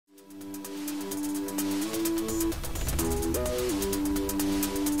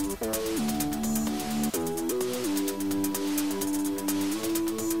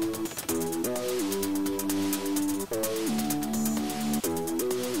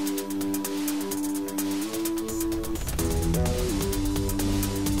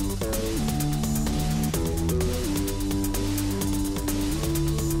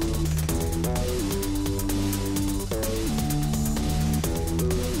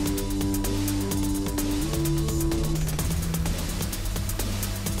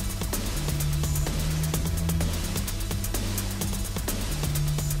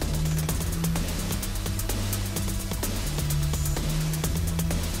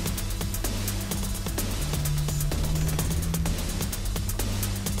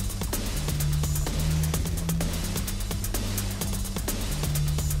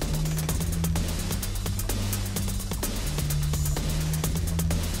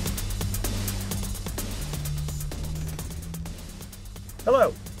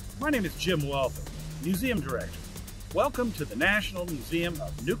Hello, my name is Jim Walther, Museum Director. Welcome to the National Museum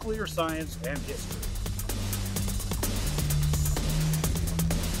of Nuclear Science and History.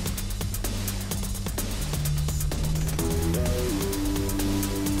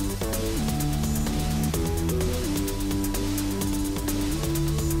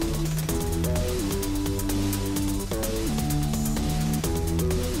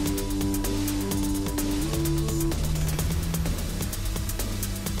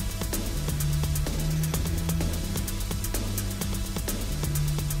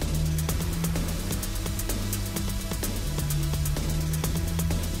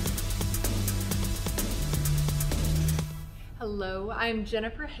 Hello, I'm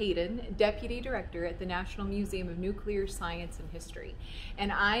Jennifer Hayden, Deputy Director at the National Museum of Nuclear Science and History,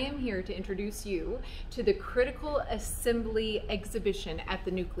 and I am here to introduce you to the Critical Assembly exhibition at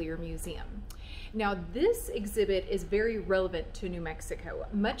the Nuclear Museum. Now, this exhibit is very relevant to New Mexico.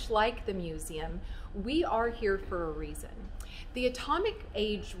 Much like the museum, we are here for a reason. The atomic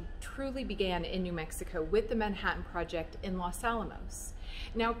age truly began in New Mexico with the Manhattan Project in Los Alamos.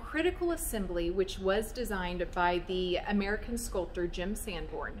 Now, Critical Assembly, which was designed by the American sculptor Jim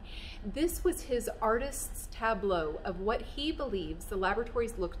Sanborn, this was his artist's tableau of what he believes the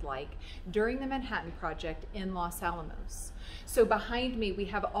laboratories looked like during the Manhattan Project in Los Alamos. So behind me, we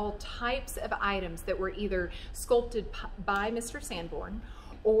have all types of items that were either sculpted by Mr. Sanborn,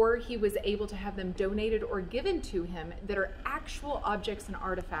 or he was able to have them donated or given to him that are actual objects and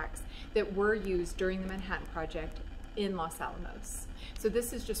artifacts that were used during the Manhattan Project in Los Alamos. So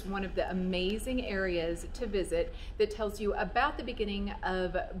this is just one of the amazing areas to visit that tells you about the beginning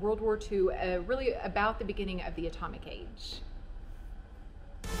of World War II, really about the beginning of the atomic age.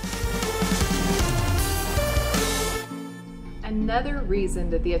 Another reason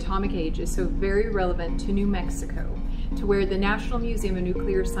that the atomic age is so very relevant to New Mexico, to where the National Museum of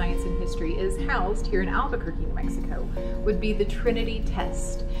Nuclear Science and History is housed here in Albuquerque, New Mexico, would be the Trinity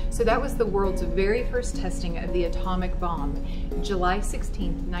test. So that was the world's very first testing of the atomic bomb, July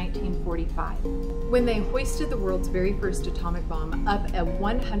 16, 1945. When they hoisted the world's very first atomic bomb up a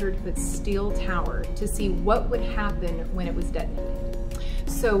 100-foot steel tower to see what would happen when it was detonated.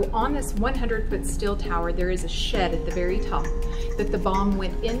 So on this 100-foot steel tower, there is a shed at the very top that the bomb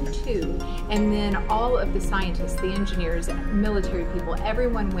went into, and then all of the scientists, the engineers, military people,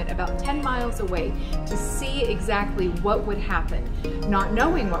 everyone went about 10 miles away to see exactly what would happen, not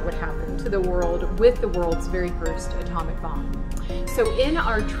knowing what would happen to the world with the world's very first atomic bomb. So in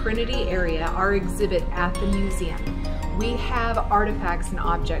our Trinity area, our exhibit at the museum, we have artifacts and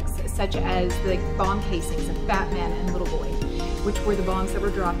objects such as the bomb casings of Fat Man and Little Boy, which were the bombs that were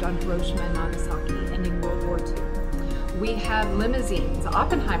dropped on Hiroshima and Nagasaki ending World War II. We have limousines,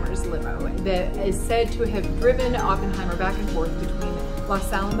 Oppenheimer's limo, that is said to have driven Oppenheimer back and forth between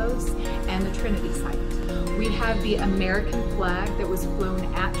Los Alamos and the Trinity site. We have the American flag that was flown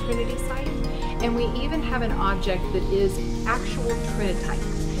at Trinity site, and we even have an object that is actual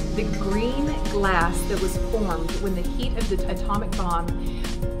trinitite, the green glass that was formed when the heat of the atomic bomb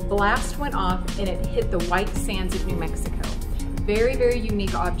blast went off and it hit the white sands of New Mexico. Very, very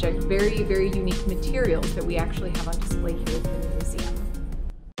unique object, very, very unique materials that we actually have on display here at the museum.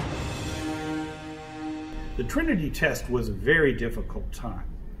 The Trinity test was a very difficult time.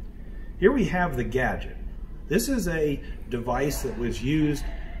 Here we have the gadget. This is a device that was used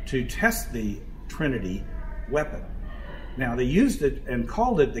to test the Trinity weapon. Now, they used it and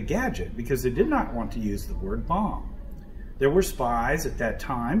called it the gadget because they did not want to use the word bomb. There were spies at that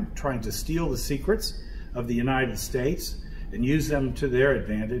time trying to steal the secrets of the United States and use them to their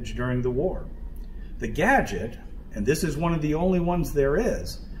advantage during the war. The gadget, and this is one of the only ones there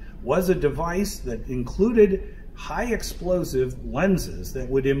is, was a device that included high explosive lenses that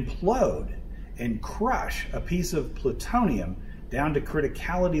would implode and crush a piece of plutonium down to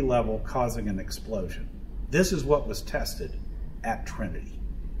criticality level, causing an explosion. This is what was tested at Trinity.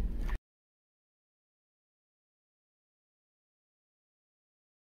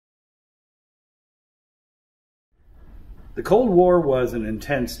 The Cold War was an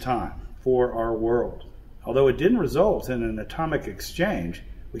intense time for our world. Although it didn't result in an atomic exchange,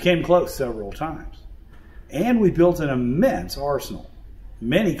 we came close several times. And we built an immense arsenal.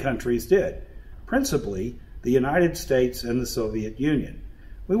 Many countries did, principally the United States and the Soviet Union.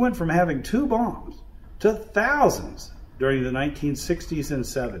 We went from having 2 bombs to thousands during the 1960s and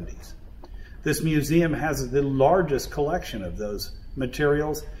 70s. This museum has the largest collection of those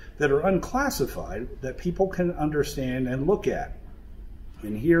materials that are unclassified that people can understand and look at.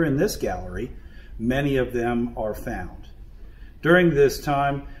 And here in this gallery, many of them are found. During this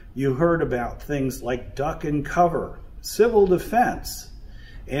time, you heard about things like duck and cover, civil defense,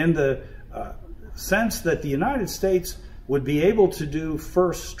 and the sense that the United States would be able to do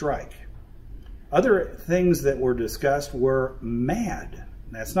first strike. Other things that were discussed were MAD.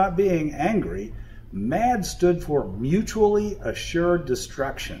 That's not being angry. MAD stood for mutually assured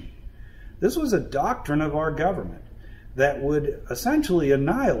destruction. This was a doctrine of our government that would essentially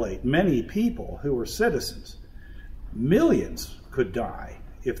annihilate many people who were citizens. Millions could die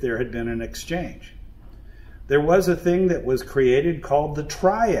if there had been an exchange. There was a thing that was created called the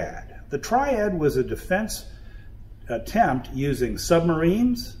Triad. The Triad was a defense attempt using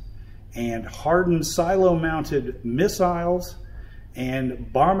submarines and hardened silo-mounted missiles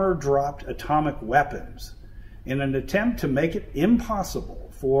and bomber-dropped atomic weapons in an attempt to make it impossible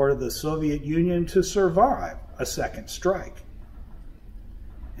for the Soviet Union to survive a second strike.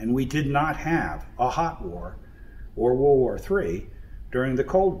 And we did not have a hot war or World War III during the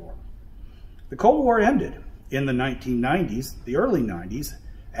Cold War. The Cold War ended in the 1990s, the early 90s,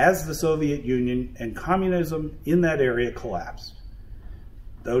 as the Soviet Union and communism in that area collapsed.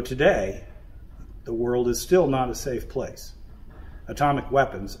 Though today, the world is still not a safe place. Atomic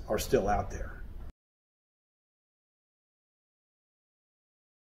weapons are still out there.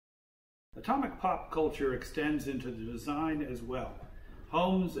 Atomic pop culture extends into the design as well.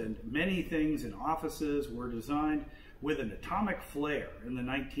 Homes and many things in offices were designed with an atomic flair in the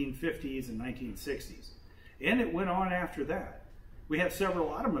 1950s and 1960s. And it went on after that. We have several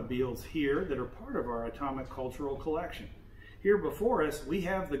automobiles here that are part of our atomic cultural collection. Here before us, we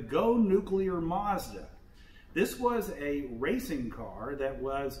have the Go Nuclear Mazda. This was a racing car that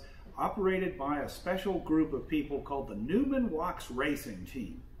was operated by a special group of people called the Newman-Wachs Racing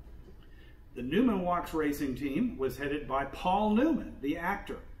Team. The Newman-Wachs Racing Team was headed by Paul Newman, the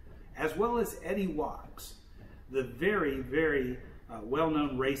actor, as well as Eddie Wachs, the very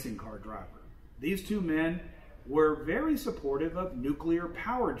well-known racing car driver. These two men were very supportive of nuclear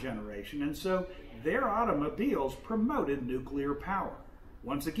power generation, and so their automobiles promoted nuclear power.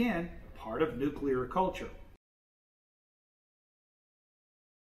 Once again, part of nuclear culture.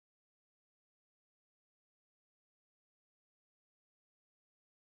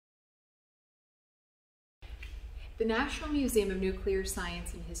 The National Museum of Nuclear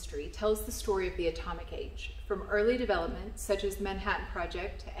Science and History tells the story of the atomic age, from early development, such as the Manhattan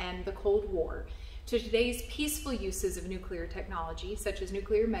Project and the Cold War, to today's peaceful uses of nuclear technology, such as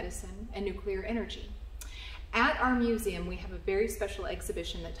nuclear medicine and nuclear energy. At our museum, we have a very special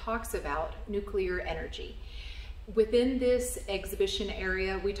exhibition that talks about nuclear energy. Within this exhibition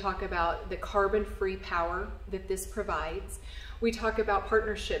area, we talk about the carbon-free power that this provides. We talk about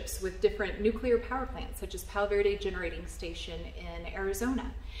partnerships with different nuclear power plants, such as Palo Verde Generating Station in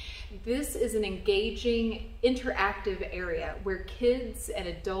Arizona. This is an engaging, interactive area where kids and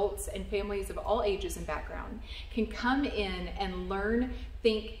adults and families of all ages and background can come in and learn,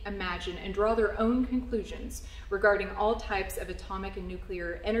 think, imagine, and draw their own conclusions regarding all types of atomic and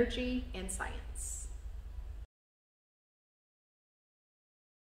nuclear energy and science.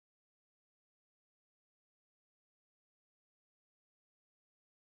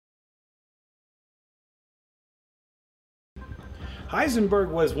 Heisenberg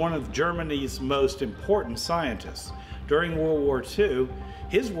was one of Germany's most important scientists. During World War II,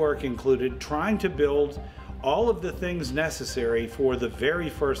 his work included trying to build all of the things necessary for the very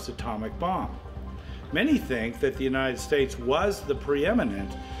first atomic bomb. Many think that the United States was the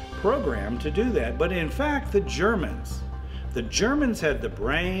preeminent program to do that, but in fact, the Germans had the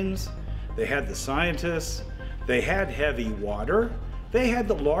brains, they had the scientists, they had heavy water, they had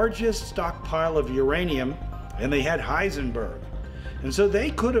the largest stockpile of uranium, and they had Heisenberg. And so they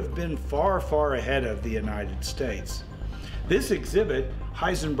could have been far, far ahead of the United States. This exhibit,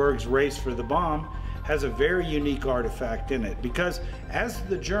 Heisenberg's Race for the Bomb, has a very unique artifact in it because as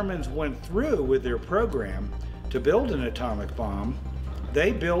the Germans went through with their program to build an atomic bomb,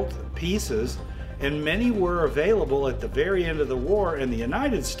 they built pieces and many were available at the very end of the war, and the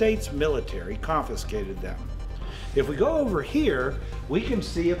United States military confiscated them. If we go over here, we can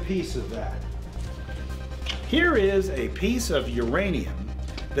see a piece of that. Here is a piece of uranium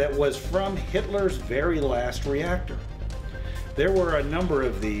that was from Hitler's very last reactor. There were a number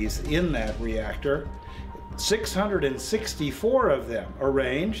of these in that reactor, 664 of them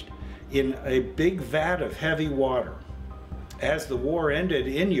arranged in a big vat of heavy water. As the war ended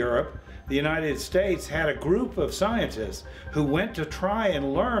in Europe, the United States had a group of scientists who went to try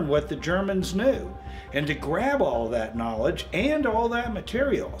and learn what the Germans knew and to grab all that knowledge and all that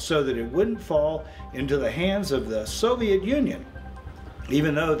material so that it wouldn't fall into the hands of the Soviet Union.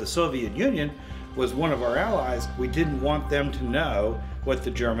 Even though the Soviet Union was one of our allies, we didn't want them to know what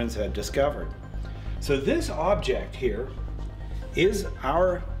the Germans had discovered. So this object here is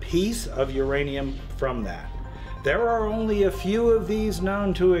our piece of uranium from that. There are only a few of these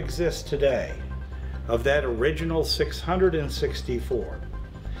known to exist today, of that original 664.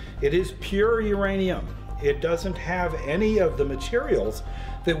 It is pure uranium. It doesn't have any of the materials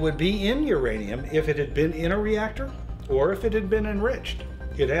that would be in uranium if it had been in a reactor or if it had been enriched.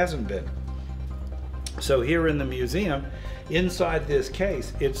 It hasn't been. So here in the museum, inside this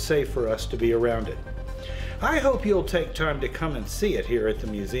case, it's safe for us to be around it. I hope you'll take time to come and see it here at the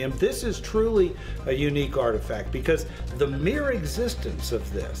museum. This is truly a unique artifact because the mere existence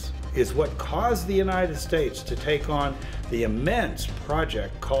of this is what caused the United States to take on the immense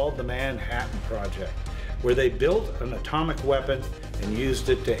project called the Manhattan Project, where they built an atomic weapon and used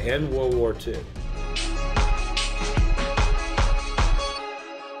it to end World War II.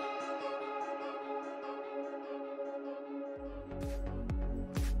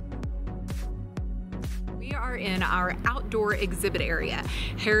 We are in our outdoor exhibit area,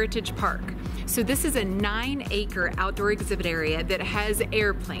 Heritage Park. So this is a 9-acre outdoor exhibit area that has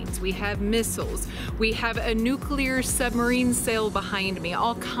airplanes, we have missiles, we have a nuclear submarine sail behind me,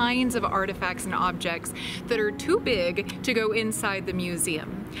 all kinds of artifacts and objects that are too big to go inside the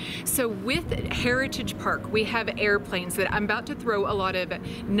museum. So with Heritage Park, we have airplanes that I'm about to throw a lot of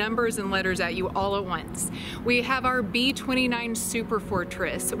numbers and letters at you all at once. We have our B-29 Super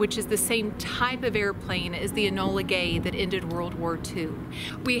Fortress, which is the same type of airplane as the Enola Gay that ended World War II.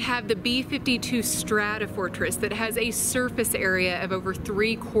 We have the B-52 Strata Fortress that has a surface area of over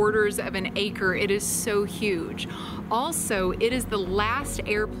 3/4 of an acre. It is so huge. Also, it is the last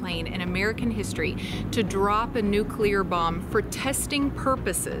airplane in American history to drop a nuclear bomb for testing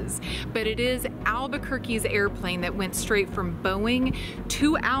purposes, but it is Albuquerque's airplane that went straight from Boeing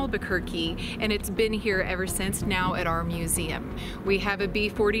to Albuquerque, and it's been here ever since, now at our museum. We have a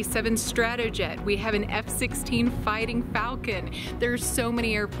B-47 Stratojet, we have an F-16 Fighting Falcon. There's so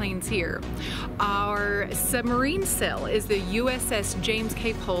many airplanes here. Our submarine cell is the USS James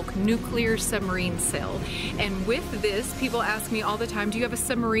K. Polk nuclear submarine cell, and with this, people ask me all the time, do you have a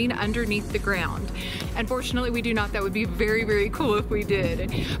submarine underneath the ground? Unfortunately, we do not. That would be very, very cool if we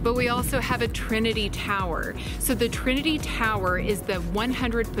did. But we also have a Trinity Tower. So the Trinity Tower is the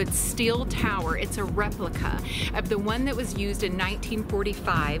 100-foot steel tower. It's a replica of the one that was used in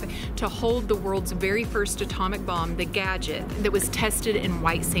 1945 to hold the world's very first atomic bomb, the Gadget, that was tested in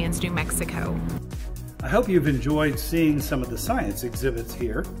White Sands, New Mexico. I hope you've enjoyed seeing some of the science exhibits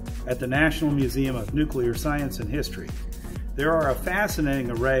here at the National Museum of Nuclear Science and History. There are a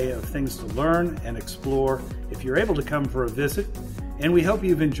fascinating array of things to learn and explore if you're able to come for a visit, and we hope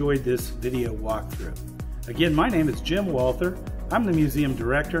you've enjoyed this video walkthrough. Again, my name is Jim Walther. I'm the museum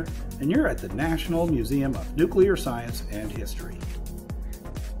director, and you're at the National Museum of Nuclear Science and History.